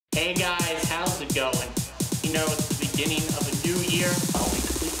Hey guys, how's it going? You know, it's the beginning of a new year. Oh, we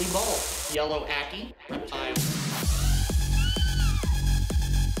completely evolved. Yellow Ackie, Reptile.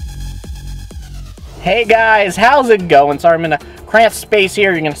 Hey guys, how's it going? Sorry, I'm in a cramped space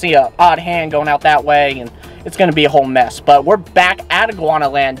here. You're going to see an odd hand going out that way, and it's going to be a whole mess. But we're back at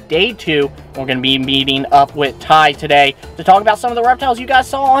Iguanaland, day 2. We're going to be meeting up with Ty today to talk about some of the reptiles you guys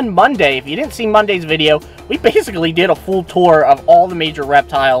saw on Monday. If you didn't see Monday's video, we basically did a full tour of all the major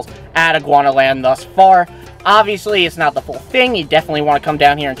reptiles at Iguanaland thus far. Obviously, it's not the full thing. You definitely want to come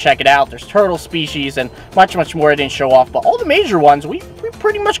down here and check it out. There's turtle species and much more I didn't show off. But all the major ones, we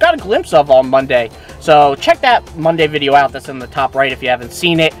pretty much got a glimpse of on Monday. So check that Monday video out. That's in the top right if you haven't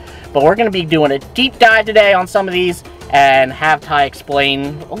seen it. But we're going to be doing a deep dive today on some of these and have Ty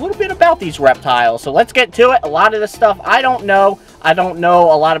explain a little bit about these reptiles. So let's get to it. A lot of this stuff I don't know. I don't know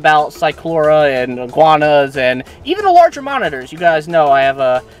a lot about Cyclura and iguanas and even the larger monitors. You guys know I have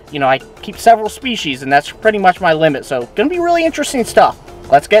I keep several species and that's pretty much my limit. So gonna be really interesting stuff.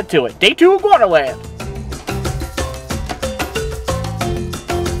 Let's get to it. Day 2 Iguanaland.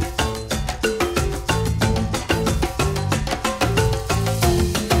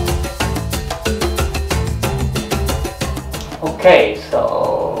 Okay,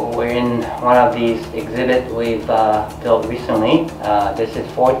 so we're in one of these exhibits we've built recently. This is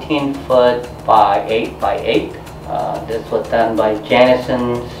 14 foot by 8 by 8. This was done by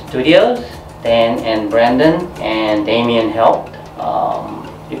Janison Studios. Dan and Brandon and Damien helped.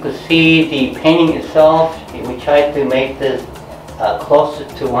 You could see the painting itself. We tried to make this closer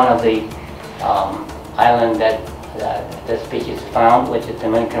to one of the islands that this species is found, which is the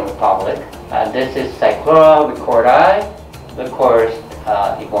Dominican Republic. This is Cyclura ricordii. Of course,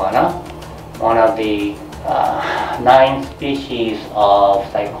 iguana, one of the 9 species of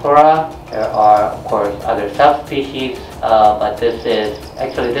Cyclura. There are, of course, other subspecies, but this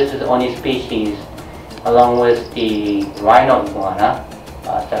is the only species, along with the rhino iguana,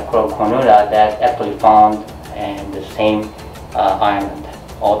 Cyclura cornuta, that's actually found in the same island.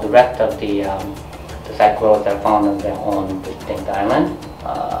 All the rest of the Cycluras are found on their own distinct island.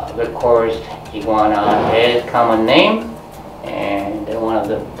 Of course, iguana is common name. And they're one of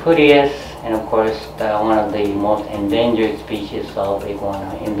the prettiest and of course one of the most endangered species of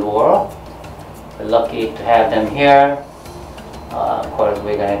iguana in the world. We're lucky to have them here. Of course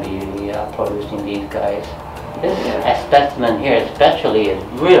we're going to be producing these guys. This specimen here especially is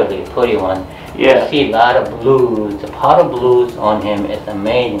really a pretty one. Yeah. You see a lot of blues. The powder blues on him is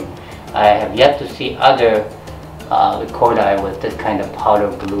amazing. I have yet to see other ricordii with this kind of powder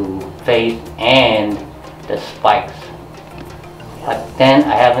blue face and the spikes. But then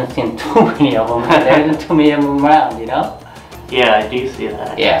I haven't seen too many of them. There isn't too many of them around, you know? Yeah, I do see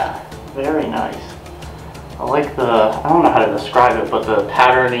that. Yeah. Very nice. I like I don't know how to describe it, but the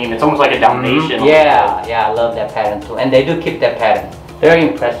patterning, it's almost like a Dalmatian. Yeah, I love that pattern too. And they do keep that pattern. Very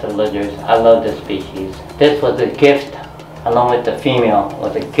impressive lizards. I love this species. This was a gift, along with the female,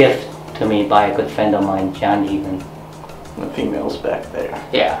 was a gift to me by a good friend of mine, John Even. The female's back there.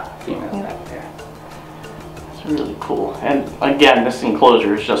 Yeah, female's back there. Really cool. And again, this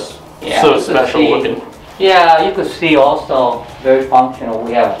enclosure is just so special looking. Yeah, you could see also very functional.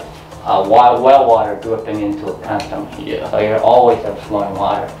 We have well water dripping into it constantly. Yeah. So you're always have flowing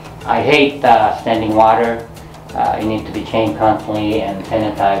water. I hate standing water. You need to be changed constantly and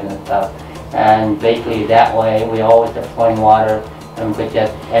sanitized and stuff. And basically that way we always have flowing water and we could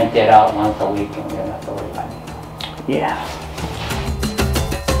just empty it out once a week and we don't have to worry about it. Yeah.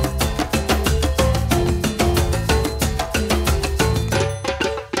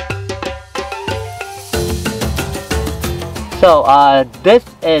 So this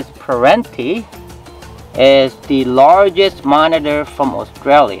is perentie, is the largest monitor from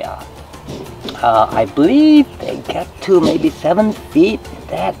Australia. I believe they get to maybe 7 feet,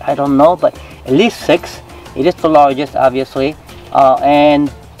 that I don't know, but at least 6. It is the largest, obviously.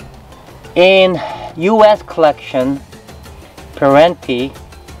 And in US collection, perentie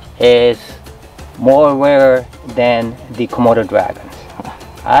is more rare than the Komodo dragon.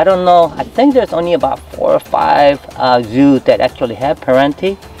 I don't know, I think there's only about 4 or 5 zoos that actually have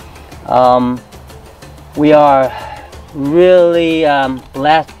perentie. We are really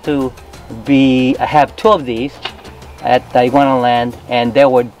blessed to have 2 of these at the Iguanaland, and they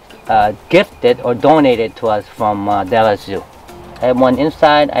were gifted or donated to us from Dell Zoo. I have one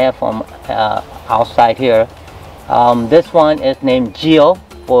inside, I have from outside here. This one is named Geo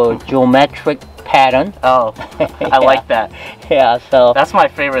for geometric pattern. Oh, I like that. Yeah, so that's my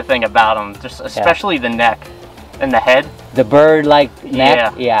favorite thing about them, just especially the neck and the head. The bird-like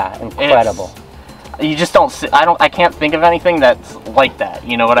neck, yeah, incredible. You just don't see, I can't think of anything that's like that,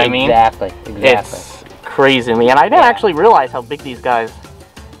 you know what I mean? Exactly. It's crazy to me, and I didn't actually realize how big these guys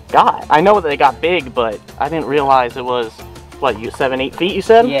got. I know that they got big, but I didn't realize it was, what, 7-8 feet, you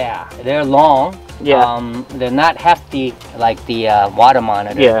said? Yeah, they're long. Yeah. They're not hefty like the water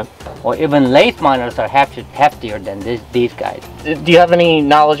monitor. Yeah. Or even lace monitors are heftier than these guys. Do you have any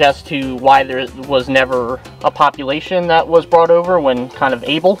knowledge as to why there was never a population that was brought over when kind of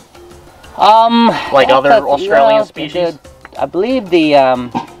able? Like other Australian species? I believe the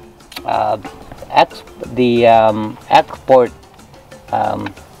export,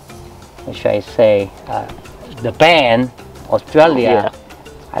 what should I say, the ban, Australia,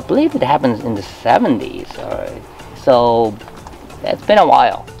 I believe it happens in the 70s. So it's been a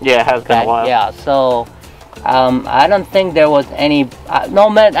while. Yeah, it has been a while. Yeah, so I don't think there was any, no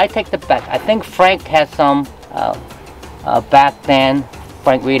man, I take that back. I think Frank had some back then,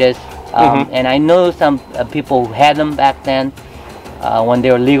 Frank Reedus, and I know some people who had them back then when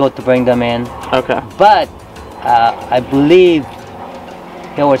they were legal to bring them in. Okay. But I believe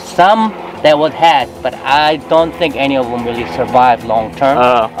there were some that was had, but I don't think any of them really survived long term. Oh,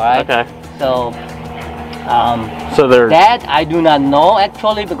 all right? okay. So, that I do not know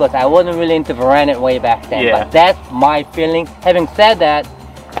actually, because I wasn't really into Varanid way back then. Yeah. But that's my feeling. Having said that,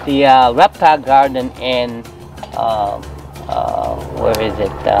 the reptile garden in where is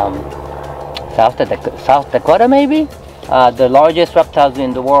it? South Dakota maybe? The largest reptiles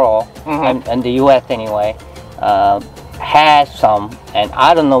in the world, in the U.S. anyway, has some, and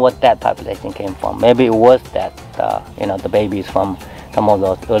I don't know what that population came from. Maybe it was that, the babies from some of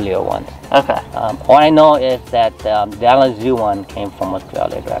those earlier ones. Okay. All I know is that the Dallas Zoo one came from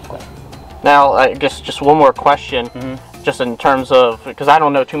Australia directly. Now, I guess just one more question, just in terms of, because I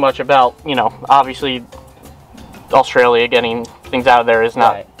don't know too much about, obviously Australia getting things out of there is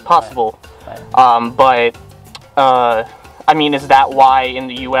not possible. Right. But, I mean, is that why in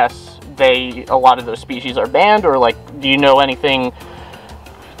the U.S. a lot of those species are banned, or like, do you know anything,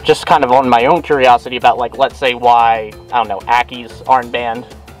 just kind of on my own curiosity about, like, let's say why, I don't know, Ackies aren't banned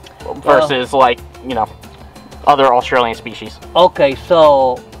versus other Australian species? Okay,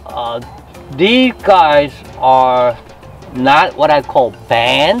 so these guys are not what I call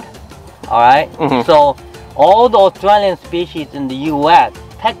banned, all right? So all the Australian species in the U.S.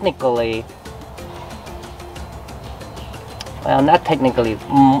 technically, well, not technically,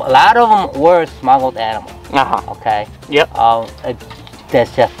 a lot of them were smuggled animals. Okay. Yep.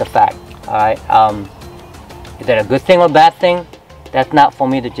 That's just the fact. All right. Is that a good thing or bad thing? That's not for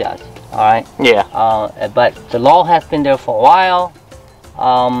me to judge. All right. Yeah. But the law has been there for a while,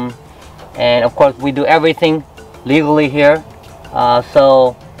 and of course we do everything legally here. But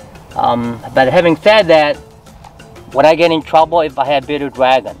having said that, would I get in trouble if I had bearded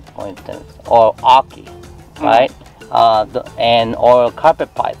dragon, for instance, or Ackie, right? Or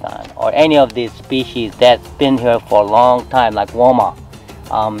carpet python, or any of these species that's been here for a long time, like Woma,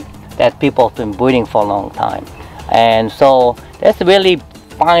 that people have been breeding for a long time. And so that's a really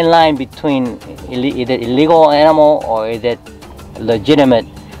fine line between either illegal animal or is it legitimate.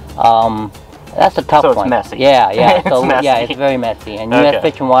 That's a tough one. So it's messy. Yeah. So messy. Yeah, it's very messy, and U.S.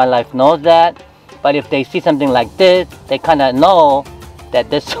 Fish and Wildlife knows that. But if they see something like this, they kind of know that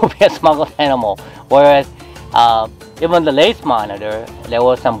this will be a smuggled animal. Whereas even the lace monitor, there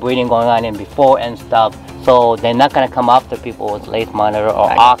was some breeding going on in before and stuff, so they're not going to come after people with lace monitor or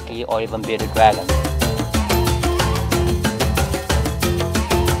Ackie or even bearded dragon.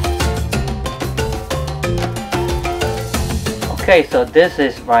 Okay, so this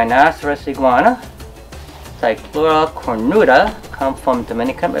is rhinoceros iguana, Cyclura cornuta, come from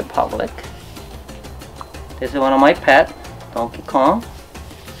Dominican Republic. This is one of my pets, Donkey Kong.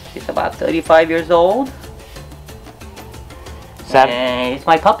 He's about 35 years old. And it's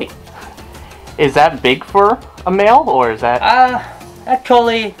my puppy. Is that big for a male, or is that?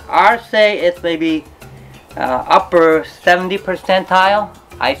 Actually, I'd say it's maybe upper 70 percentile.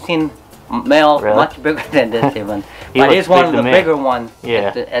 I've seen males much bigger than this even. But he's one of the bigger ones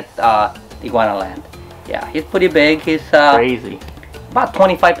at Iguanaland. Yeah, he's pretty big. He's crazy. About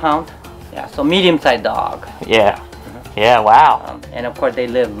 25 pounds. Yeah, so medium-sized dog. Yeah. Yeah, wow. And of course, they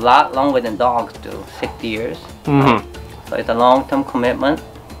live a lot longer than dogs do, 60 years. So it's a long-term commitment.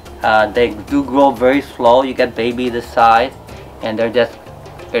 They do grow very slow. You get baby this size, and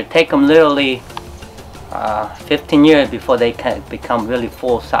it take them literally 15 years before they can become really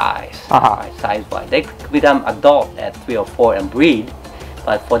full size, size-wise. They could become adult at 3 or 4 and breed,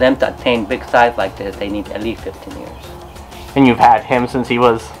 but for them to attain big size like this, they need at least 15 years. And you've had him since he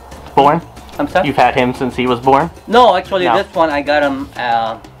was born? I'm sorry? You've had him since he was born? No, actually this one I got him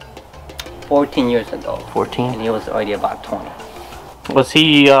 14 years ago. 14. And he was already about 20. Was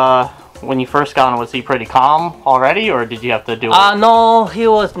he, when you first got him, was he pretty calm already, or did you have to do it? No, he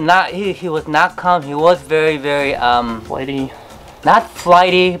was not. He was not calm. He was very, very flighty. Not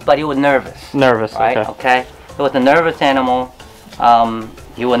flighty, but he was nervous. Nervous, right? Okay. He was a nervous animal.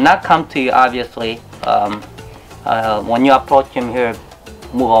 He would not come to you, obviously. When you approach him, he'll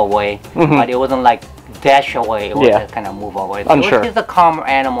move away. But it wasn't like dash away. It was just kind of move away. Unsure. He's a calmer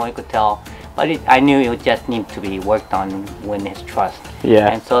animal, you could tell. But I knew it would just need to be worked on, win his trust.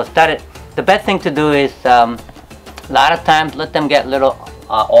 Yeah. And so the best thing to do is a lot of times let them get a little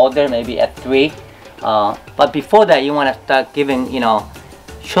older, maybe at 3. But before that, you want to start giving,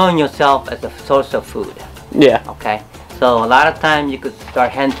 showing yourself as a source of food. Yeah. Okay. So a lot of times you could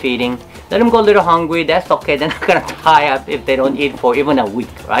start hand feeding. Let them go a little hungry. That's okay. They're not gonna die up if they don't eat for even a week,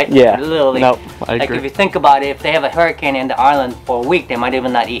 right? Yeah. Literally. Nope, I like agree. if you think about it, if they have a hurricane in the island for a week, they might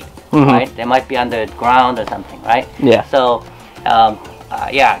even not eat, right? They might be under the ground or something, right? Yeah. So,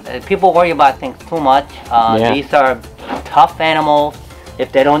 people worry about things too much. These are tough animals.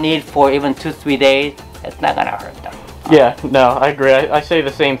 If they don't eat for even 2-3 days, it's not gonna hurt them. Yeah. No, I agree. I say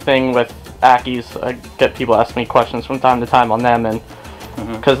the same thing with Ackies. I get people ask me questions from time to time on them, and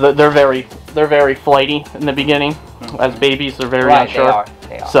because they're very flighty in the beginning. As babies, they're very unsure.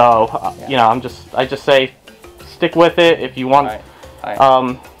 They are. So I just say stick with it if you want.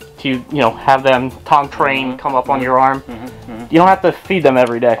 To have them tongue train, come up on your arm. You don't have to feed them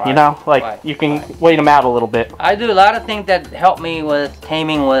every day. You can wait them out a little bit. I do a lot of things that help me with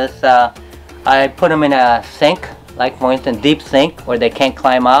taming. I put them in a sink, like for instance deep sink where they can't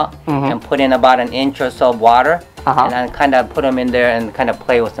climb out, and put in about 1 inch or so of water. And then kind of put them in there and kind of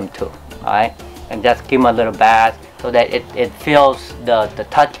play with them too, alright? And just give them a little bath so that it feels the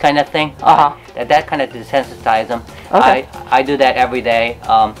touch kind of thing. That kind of desensitizes them. Okay. I do that every day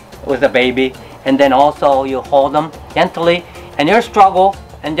with a baby. And then also you hold them gently and you struggle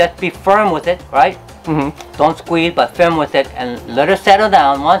and just be firm with it, right? Don't squeeze, but firm with it and let her settle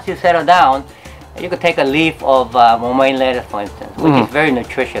down. Once you settle down, you could take a leaf of romaine lettuce, for instance, which is very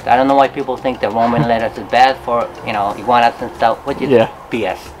nutritious. I don't know why people think that romaine lettuce is bad for, iguanas and stuff, which is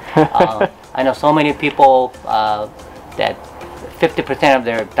BS. I know so many people that 50% of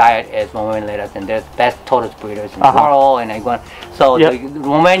their diet is romaine lettuce, and they're the best tortoise breeders in the world, and iguana. So the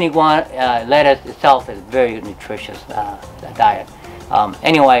romaine iguana lettuce itself is very nutritious diet.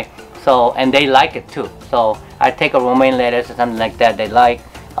 Anyway, and they like it too. So I take a romaine lettuce or something like that they like.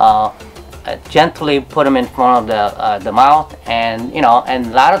 Gently put them in front of the mouth, and and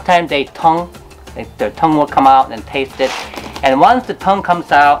a lot of times their tongue will come out and taste it. And once the tongue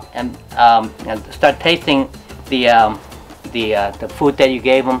comes out and start tasting the food that you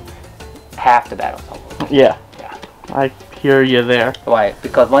gave them, half the battle's over. Yeah. I hear you there. Right,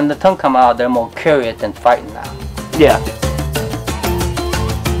 because when the tongue come out, they're more curious and frightened now. Yeah.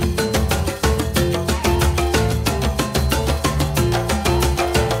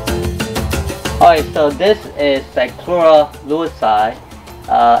 Alright, so this is Cyclura lewisi.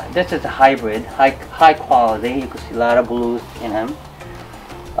 This is a hybrid, high quality. You can see a lot of blues in him.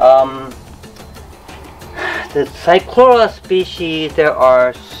 The Cyclura species, there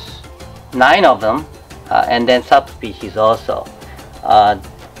are 9 of them, and then subspecies also.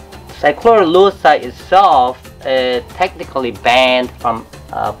 Cyclura lewisi itself is technically banned from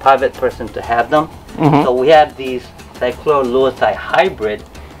a private person to have them. So we have these Cyclura lewisi hybrid,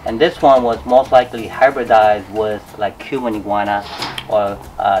 and this one was most likely hybridized with like Cuban iguana or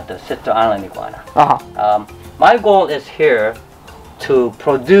the sister island iguana. My goal is here to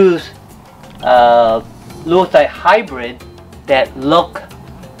produce lewisi hybrid that look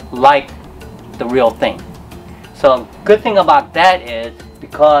like the real thing. So good thing about that is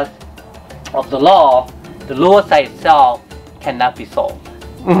because of the law, the lewisi itself cannot be sold.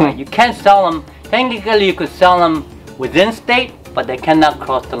 Right? You can't sell them. Technically, you could sell them within state, but they cannot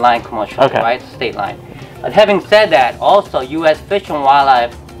cross the line commercially, right? State line. But having said that, also U.S. Fish and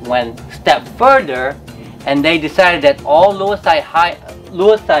Wildlife went a step further, and they decided that all lewisi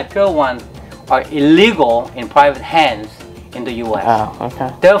pure ones are illegal in private hands in the U.S.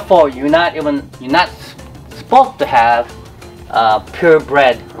 Therefore, you're not supposed to have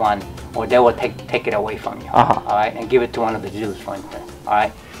purebred one, or they will take it away from you. All right, and give it to one of the zoos, for instance. All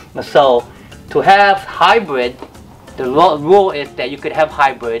right. So to have hybrid, the rule is that you could have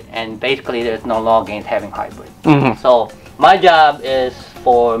hybrid, and basically there's no law against having hybrid. So my job is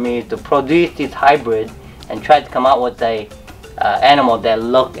for me to produce these hybrid and try to come out with a animal that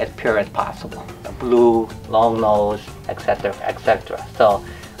look as pure as possible. A blue, long nose, etc., etc. So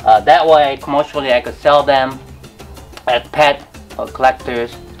that way, commercially, I could sell them as pet or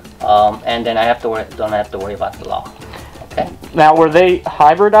collectors and then I don't have to worry about the law. Okay. Now, were they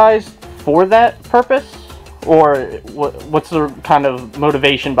hybridized for that purpose, or what's the kind of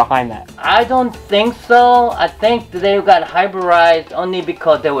motivation behind that? I don't think so. I think they got hybridized only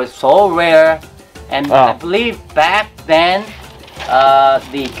because they were so rare, and I believe back then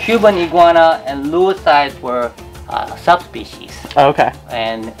the Cuban iguana and lewisi were subspecies. Okay.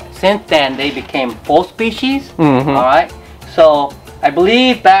 And since then they became full species. Mm-hmm. All right. So I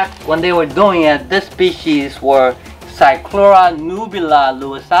believe back when they were doing it, this species were Cyclura nubila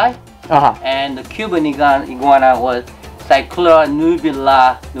lewisi, and the Cuban iguana was Cyclura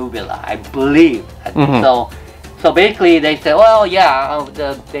nubila, I believe. Mm-hmm. So basically they said, well, yeah,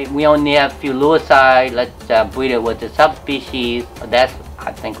 we only have a few lewisi, let's breed it with the subspecies. That's,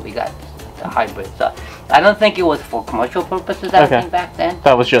 I think we got the hybrid. So I don't think it was for commercial purposes, I think, back then.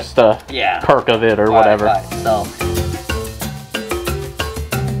 That was just a perk of it or whatever. Right. So.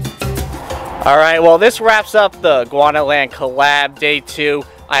 Alright, well, this wraps up the Iguanaland collab day 2.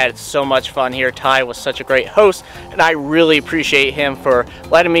 I had so much fun here. Ty was such a great host, and I really appreciate him for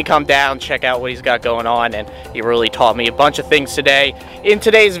letting me come down, check out what he's got going on, and he really taught me a bunch of things today in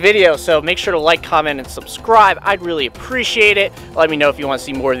today's video. So make sure to like, comment, and subscribe. I'd really appreciate it. Let me know if you want to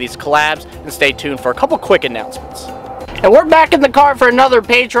see more of these collabs, and stay tuned for a couple quick announcements. And we're back in the car for another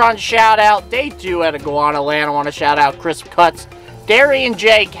Patreon shout out. Day 2 at Iguanaland. I want to shout out Crisp Cuts, Darian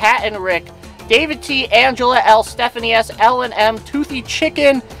J, Cat and Rick, David T, Angela L, Stephanie S, Ellen M, Toothy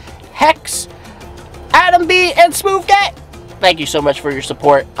Chicken, Hex, Adam B, and Smooth Cat. Thank you so much for your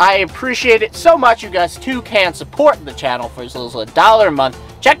support. I appreciate it so much. You guys too can support the channel for as little as $1 a month.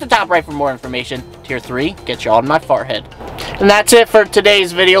 Check the top right for more information. Tier 3 gets you on my forehead. And that's it for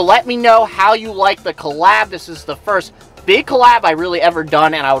today's video. Let me know how you like the collab. This is the first big collab I really ever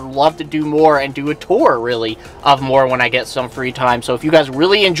done, and I would love to do more and do a tour really of more when I get some free time. So if you guys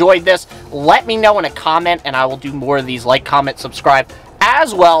really enjoyed this, let me know in a comment and I will do more of these. Like, comment, subscribe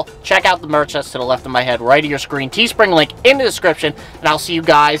as well. Check out the merch that's to the left of my head, right of your screen. Teespring link in the description, and I'll see you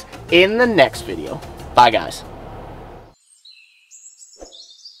guys in the next video. Bye guys.